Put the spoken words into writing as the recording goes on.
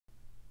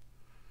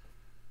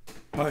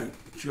Hi,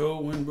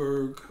 Joe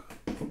Wennberg,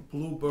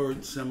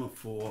 Bluebird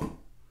Semaphore.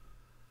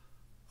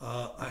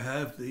 I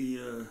have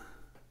the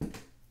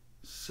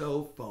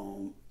cell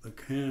phone, the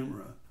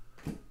camera,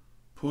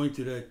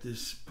 pointed at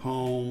this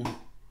poem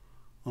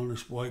on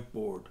this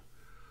whiteboard.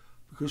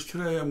 Because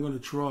today I'm going to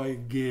try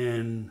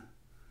again.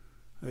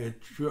 I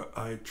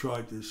had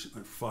tried this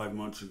 5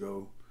 months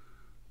ago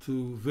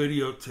to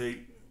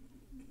videotape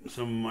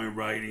some of my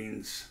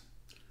writings,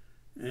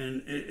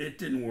 and it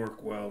didn't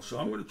work well. So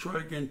I'm going to try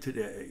again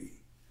today.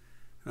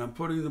 And I'm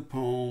putting the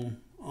poem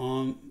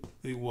on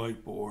the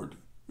whiteboard,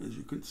 as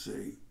you can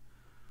see.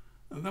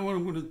 And then what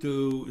I'm going to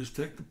do is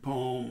take the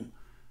poem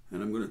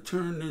and I'm going to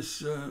turn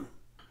this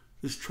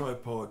this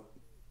tripod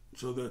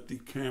so that the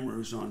camera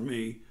is on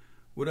me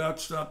without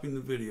stopping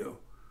the video.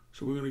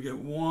 So we're going to get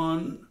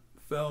one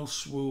fell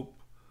swoop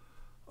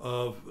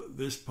of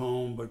this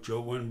poem by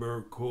Joe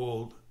Wennberg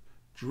called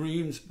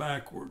Dreams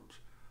Backwards.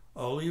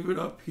 I'll leave it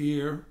up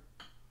here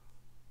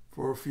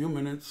for a few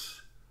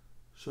minutes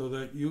so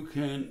that you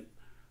can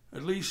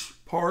at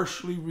least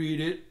partially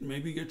read it,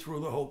 maybe get through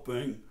the whole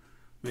thing,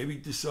 maybe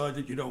decide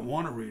that you don't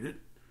want to read it.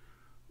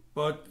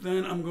 But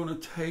then I'm going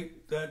to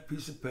take that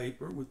piece of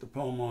paper with the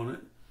poem on it,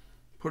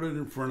 put it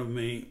in front of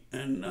me,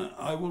 and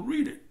I will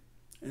read it.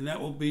 And that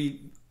will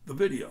be the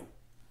video.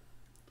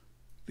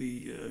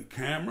 The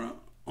camera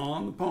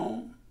on the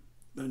poem,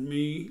 then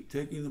me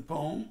taking the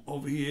poem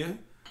over here,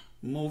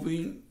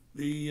 moving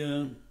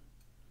the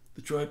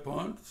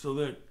tripod so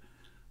that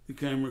the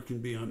camera can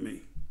be on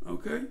me.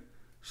 Okay?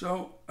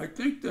 So I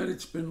think that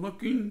it's been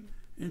looking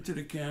into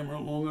the camera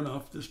long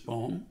enough, this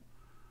poem.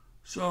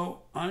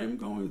 So I'm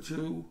going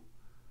to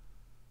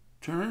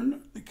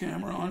turn the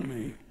camera on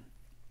me,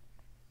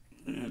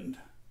 and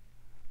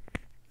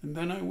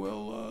then I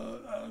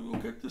will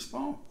get this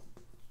poem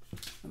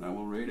and I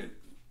will read it.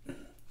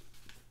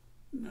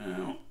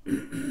 Now,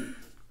 here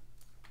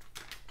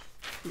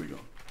we go.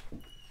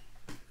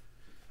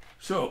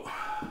 So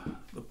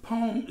the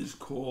poem is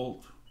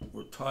called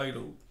or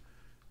titled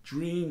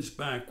Dreams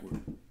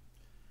Backward.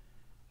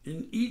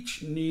 In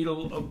each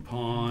needle of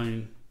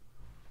pine,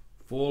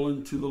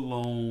 fallen to the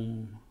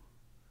loam,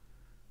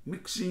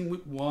 mixing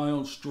with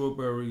wild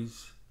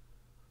strawberries,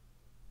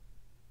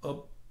 a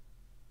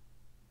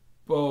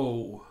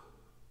bow,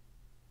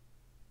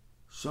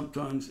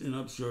 sometimes in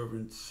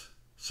observance,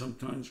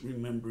 sometimes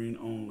remembering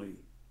only.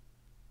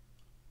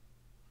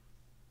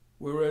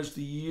 Whereas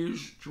the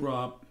years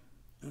drop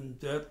and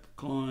death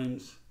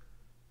climbs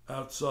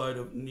outside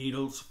of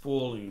needles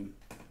falling,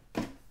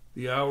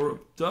 the hour of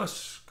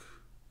dusk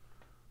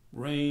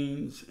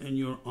reigns and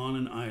you're on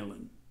an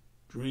island,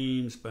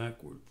 dreams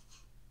backwards.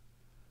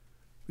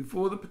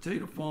 Before the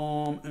potato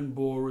farm and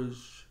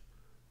borers,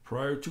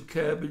 prior to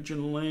cabbage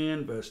and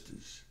land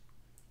vesters,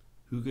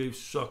 who gave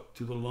suck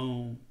to the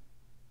loam.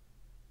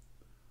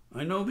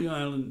 I know the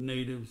island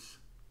natives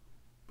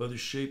by the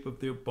shape of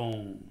their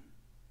bone.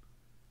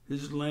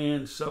 His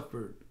land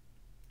suffered.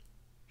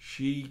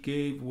 She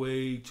gave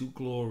way to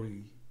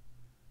glory.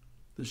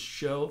 The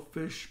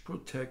shellfish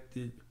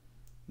protected,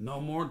 no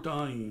more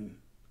dying.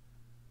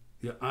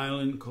 The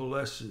island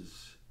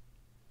coalesces,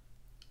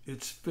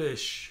 its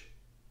fish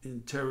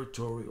in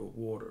territorial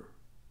water.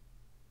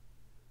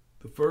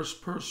 The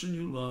first person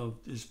you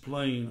loved is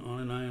playing on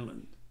an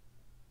island.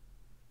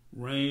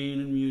 Rain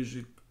and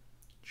music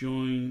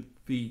join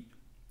feet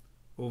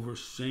over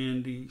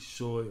sandy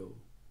soil.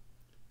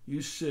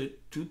 You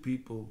sit, two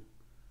people,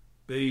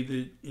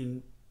 bathed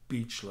in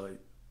beach light.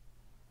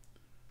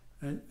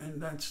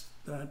 And that's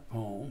that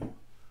poem.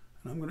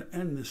 And I'm going to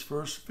end this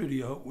first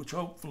video, which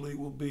hopefully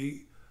will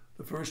be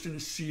the first in a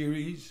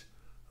series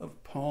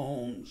of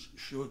poems,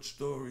 short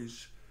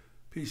stories,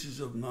 pieces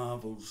of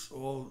novels,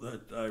 all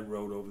that I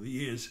wrote over the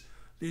years.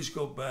 These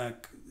go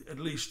back at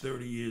least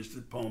 30 years,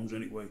 the poems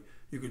anyway.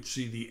 You could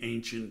see the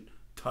ancient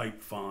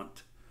type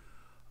font.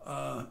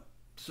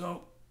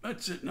 So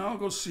that's it. Now I'll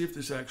go see if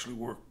this actually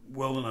worked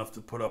well enough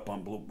to put up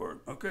on Bluebird.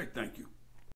 Okay, thank you.